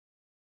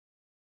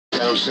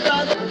Hi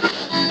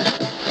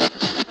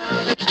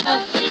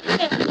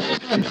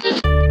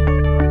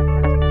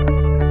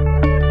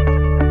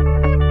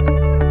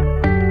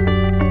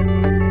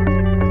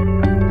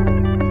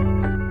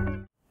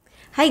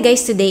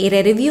guys! Today,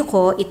 i-review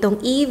ko itong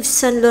Yves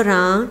Saint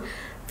Laurent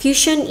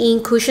Fusion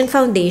Ink Cushion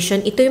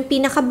Foundation. Ito yung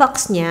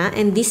pinaka-box niya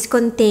and this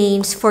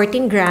contains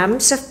 14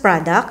 grams of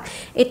product.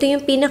 Ito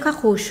yung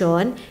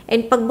pinaka-cushion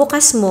and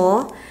pagbukas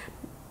mo,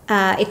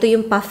 ito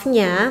yung puff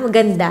niya.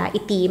 Maganda,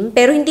 itim.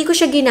 Pero hindi ko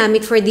siya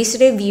ginamit for this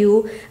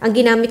review. Ang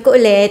ginamit ko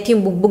ulit yung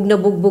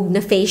bugbog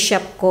na face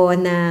shop ko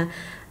na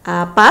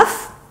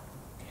puff.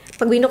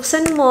 Pag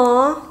binuksan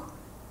mo,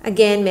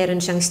 again,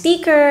 meron siyang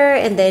sticker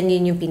and then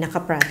yun yung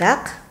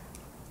pinaka-product.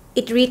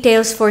 It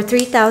retails for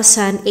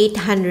 3,800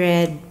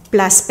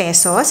 plus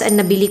pesos and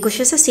nabili ko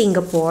siya sa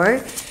Singapore.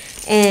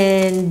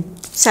 And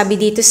sabi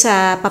dito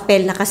sa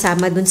papel na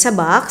kasama dun sa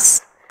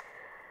box,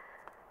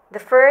 the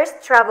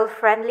first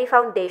travel-friendly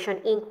foundation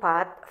ink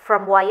pot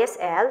from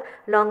YSL,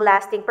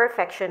 long-lasting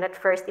perfection at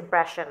first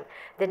impression.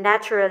 The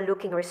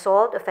natural-looking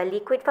result of a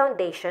liquid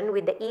foundation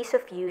with the ease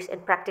of use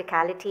and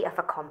practicality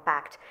of a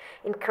compact.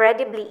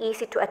 Incredibly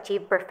easy to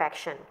achieve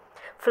perfection.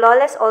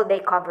 Flawless all-day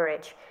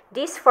coverage.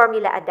 This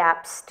formula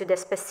adapts to the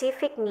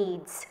specific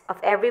needs of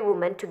every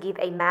woman to give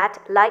a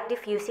matte, light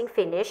diffusing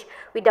finish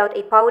without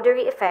a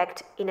powdery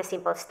effect in a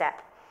simple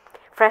step.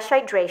 Fresh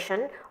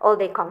hydration,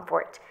 all-day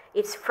comfort.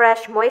 Its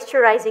fresh,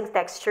 moisturizing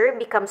texture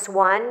becomes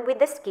one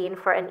with the skin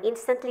for an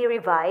instantly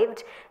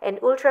revived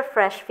and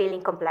ultra-fresh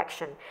feeling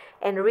complexion.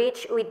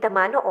 Enriched with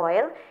tamano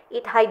oil,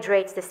 it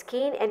hydrates the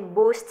skin and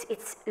boosts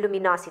its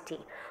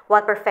luminosity,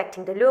 while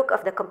perfecting the look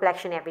of the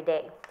complexion every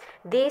day.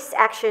 This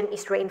action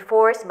is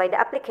reinforced by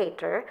the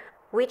applicator,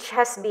 which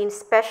has been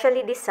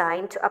specially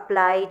designed to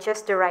apply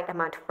just the right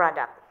amount of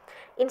product.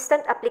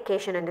 Instant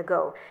application on the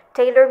go.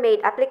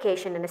 Tailor-made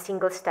application in a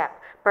single step.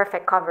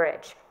 Perfect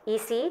coverage.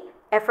 Easy,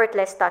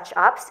 effortless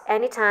touch-ups,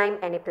 anytime,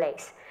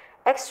 anyplace.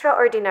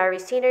 Extraordinary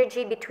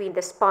synergy between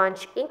the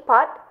sponge ink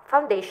pot,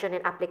 foundation,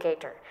 and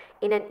applicator.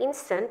 In an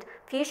instant,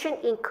 Fusion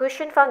Ink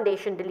Cushion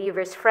Foundation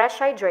delivers fresh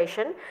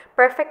hydration,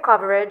 perfect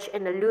coverage,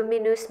 and a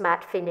luminous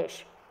matte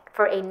finish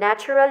for a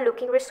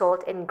natural-looking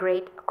result and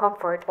great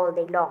comfort all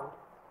day long.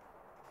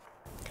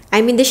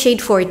 I'm in the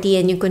shade 40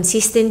 and yung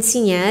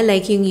consistency niya,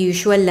 like yung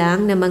usual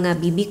lang na mga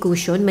BB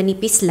cushion,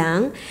 manipis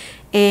lang.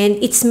 And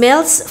it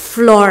smells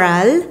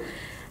floral.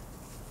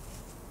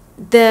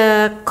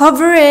 The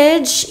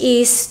coverage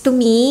is, to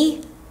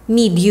me,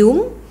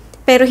 medium.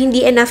 Pero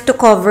hindi enough to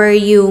cover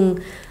yung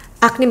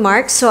acne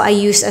marks. So, I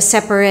use a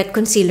separate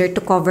concealer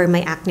to cover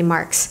my acne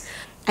marks.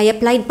 I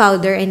applied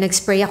powder and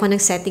nag-spray ako ng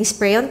setting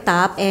spray on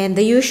top. And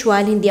the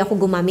usual, hindi ako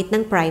gumamit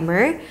ng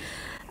primer.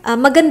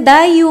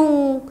 Maganda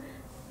yung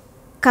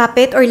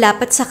kapit or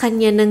lapat sa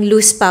kanya ng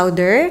loose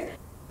powder.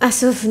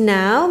 As of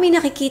now, may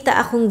nakikita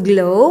akong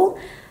glow.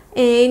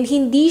 And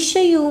hindi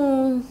siya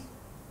yung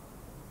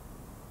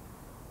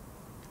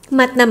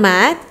matte na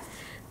matte.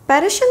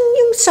 Para siyang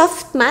yung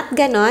soft matte,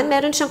 ganon.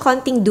 Meron siyang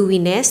konting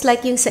dewiness,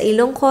 like yung sa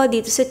ilong ko,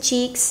 dito sa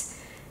cheeks.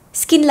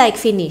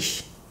 Skin-like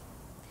finish.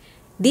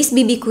 This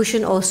BB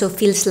cushion also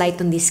feels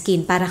light on the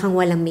skin, para kang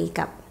walang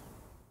makeup.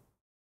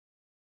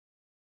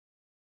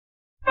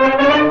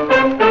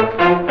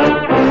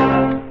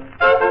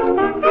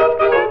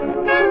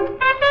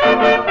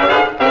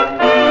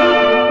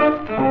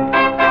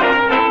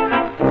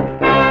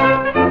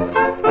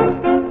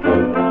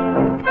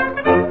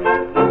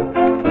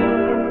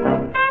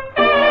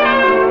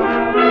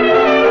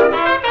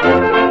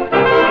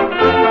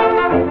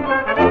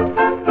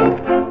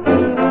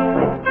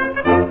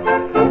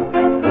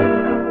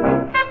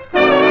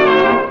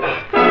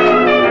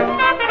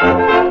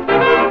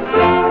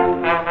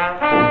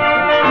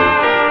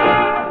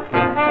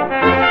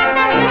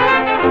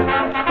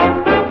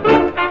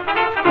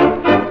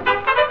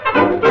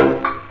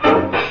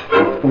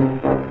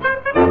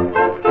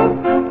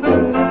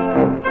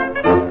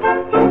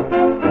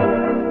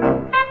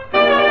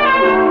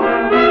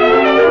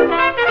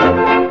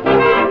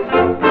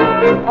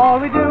 All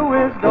we do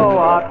is go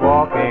out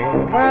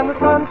walking when the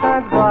sun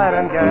shines bright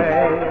and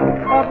gay.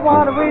 But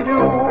what do we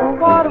do?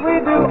 What do we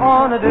do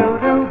on a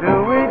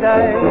do-do-do-we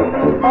day?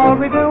 All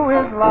we do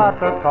is lots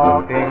of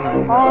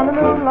talking on a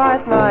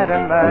moonlight night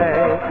in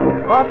May.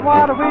 But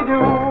what do we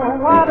do?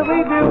 What do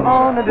we do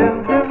on a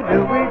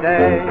do-do-do-we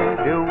day?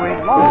 Do we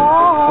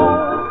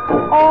love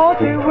or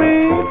do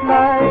we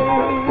play?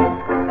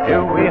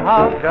 Do we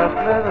hug just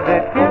a little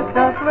bit, kiss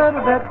just a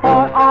little bit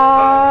for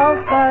our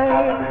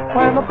sake?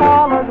 When the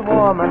parlor's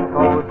warm and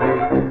cozy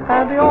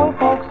and the old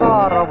folks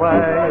are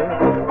away.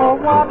 Oh,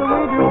 what do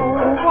we do?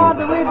 What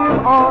do we do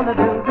on a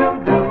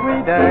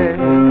do-do-do-we day?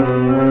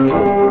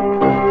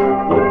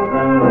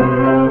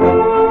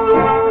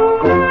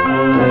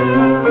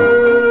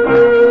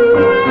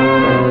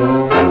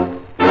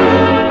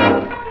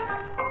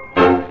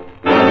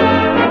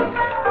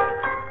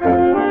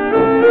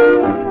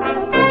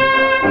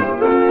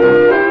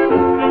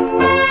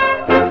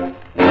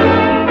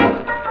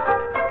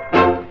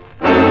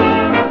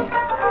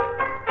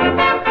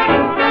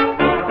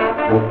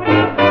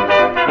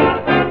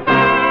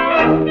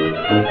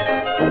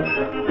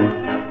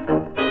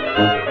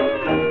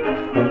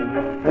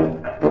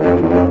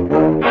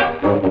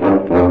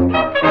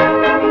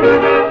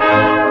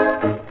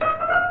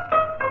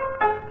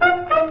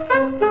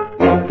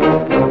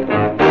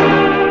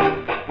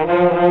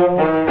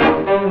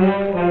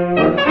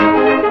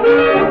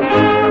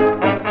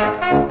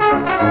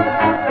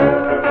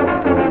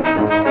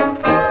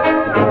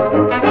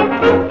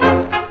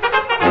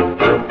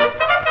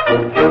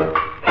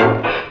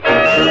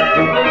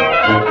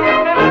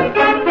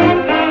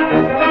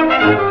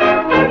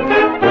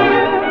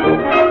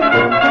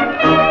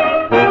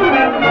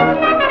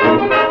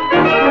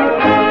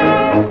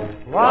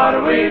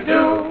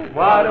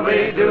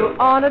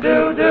 on a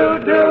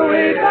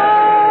do-do-do-we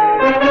day.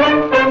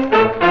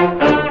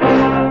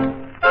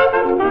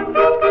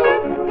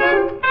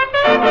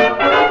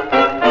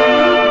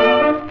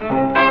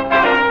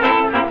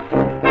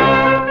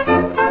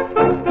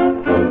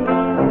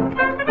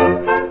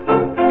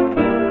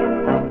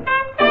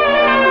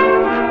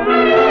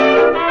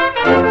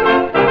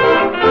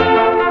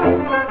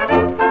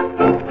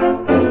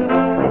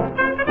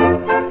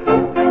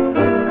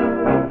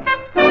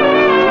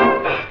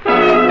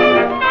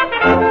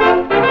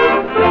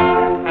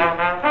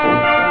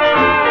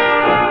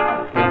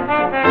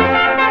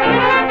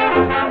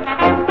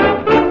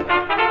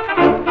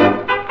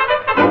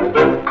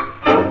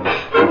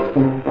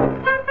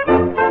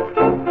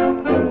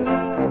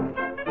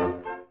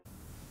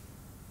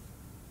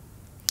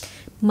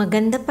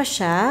 Maganda pa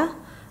siya.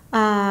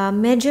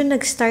 Medyo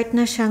nag-start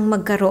na siyang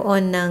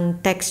magkaroon ng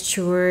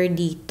texture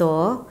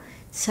dito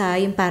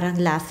sa yung parang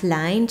laugh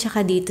line,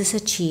 tsaka dito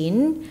sa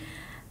chin.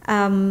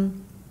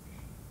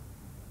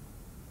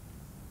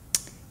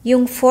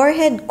 Yung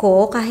forehead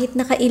ko, kahit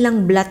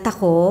nakailang blot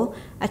ako,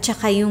 at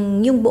tsaka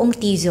yung buong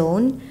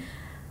T-zone,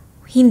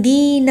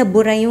 hindi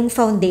nabura yung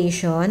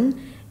foundation,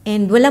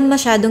 and walang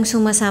masyadong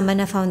sumasama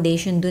na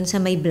foundation dun sa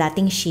may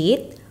blotting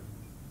sheet.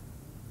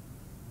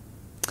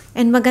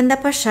 And maganda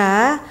pa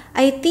siya.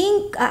 I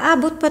think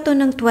aabot pa to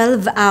ng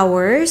 12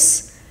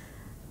 hours.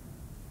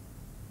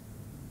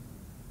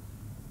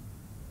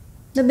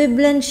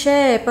 Nabiblend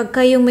siya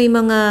pagka yung may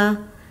mga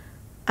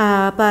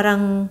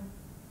parang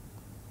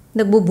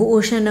nagbubuo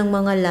siya ng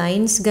mga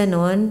lines,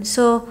 ganon.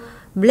 So,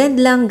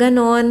 blend lang,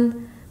 ganon.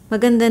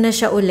 Maganda na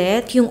siya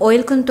ulit. Yung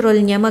oil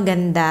control niya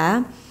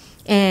maganda.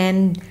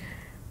 And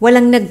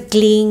walang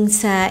nag-cling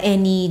sa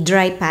any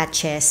dry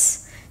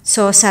patches.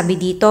 So, sabi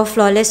dito,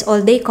 flawless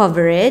all-day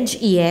coverage.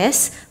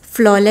 Yes,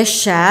 flawless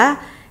siya.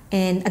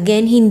 And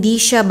again, hindi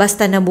siya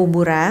basta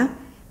nabubura.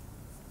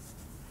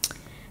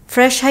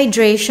 Fresh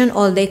hydration,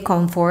 all-day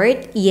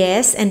comfort.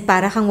 Yes, and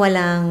para kang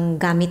walang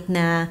gamit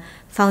na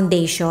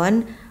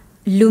foundation.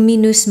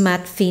 Luminous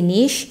matte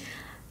finish.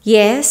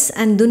 Yes,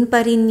 andun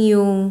pa rin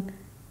yung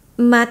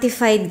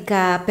mattified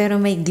ka pero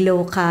may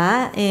glow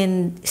ka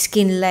and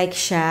skin-like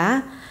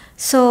siya.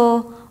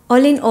 So,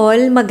 all in all,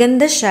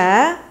 maganda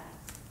siya.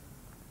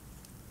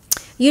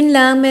 Yun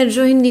lang,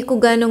 medyo hindi ko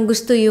ganong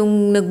gusto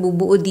yung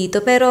nagbubuo dito.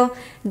 Pero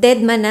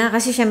dead man na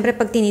kasi syempre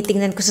pag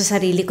tinitingnan ko sa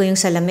sarili ko yung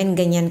salamin,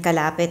 ganyan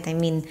kalapit. I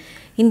mean,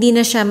 hindi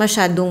na siya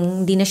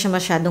masyadong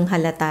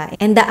halata.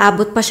 And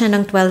aabot pa siya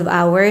ng 12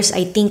 hours.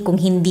 I think kung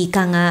hindi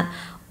ka nga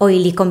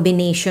oily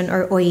combination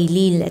or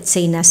oily, let's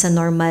say nasa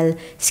normal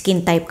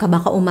skin type ka,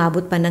 baka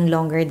umabot pa ng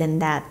longer than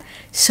that.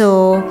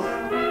 So,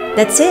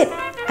 that's it.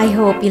 I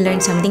hope you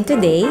learned something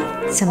today,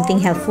 something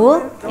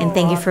helpful, and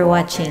thank you for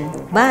watching.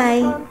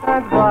 Bye!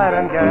 Bright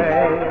and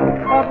gay,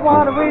 but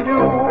what do we do?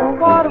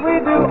 What do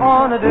we do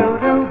on a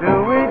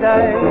do-do-do-we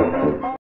day?